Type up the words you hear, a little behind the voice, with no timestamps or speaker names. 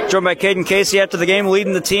Joined by Caden Casey after the game,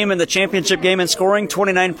 leading the team in the championship game in scoring,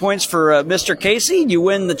 29 points for Mr. Casey. You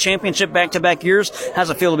win the championship back-to-back years. How's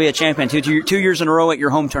it feel to be a champion 2 years in a row at your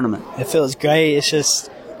home tournament? It feels great. It's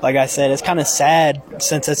just, like I said, it's kind of sad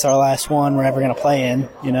since it's our last one we're ever going to play in,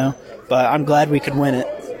 but I'm glad we could win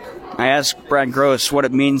it. I asked Brad Gross what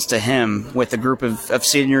it means to him with the group of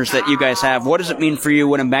seniors that you guys have. What does it mean for you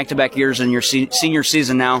winning back-to-back years in your senior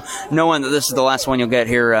season now, knowing that this is the last one you'll get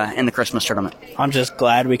here in the Christmas tournament? I'm just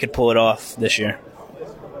glad we could pull it off this year.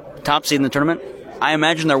 Top seed in the tournament? I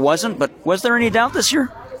imagine there wasn't, but was there any doubt this year?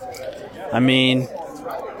 I mean,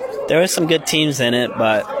 there was some good teams in it,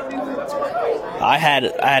 but I had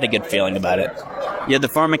a good feeling about it. You had the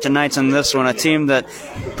Farmington Knights in this one, a team that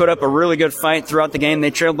put up a really good fight throughout the game.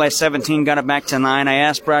 They trailed by 17, got it back to 9. I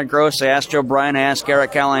asked Brad Gross, I asked Joe Bryan, I asked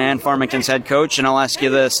Garrett Callahan, Farmington's head coach, and I'll ask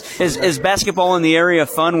you this. Is basketball in the area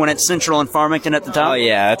fun when it's Central and Farmington at the top? Oh,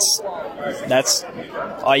 yeah. That's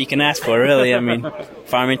all you can ask for, really. I mean,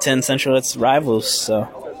 Farmington, Central, it's rivals, so.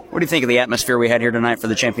 What do you think of the atmosphere we had here tonight for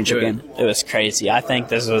the championship game? It was crazy. I think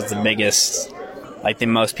this was the biggest, the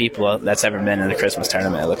most people that's ever been in a Christmas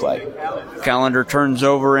tournament, it looked like. Calendar turns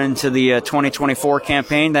over into the 2024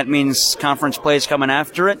 campaign. That means conference plays coming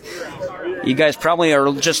after it. You guys probably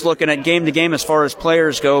are just looking at game to game as far as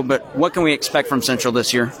players go, but what can we expect from Central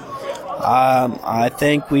this year? I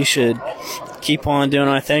think we should keep on doing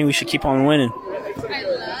our thing. We should keep on winning.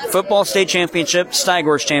 Football state championship,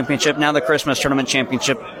 Steiger's championship, now the Christmas tournament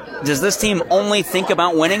championship. Does this team only think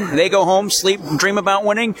about winning? They go home, sleep, dream about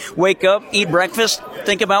winning, wake up, eat breakfast,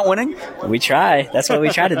 think about winning? We try. That's what we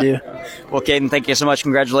try to do. Well, Caden, thank you so much.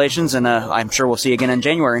 Congratulations, and I'm sure we'll see you again in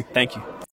January. Thank you.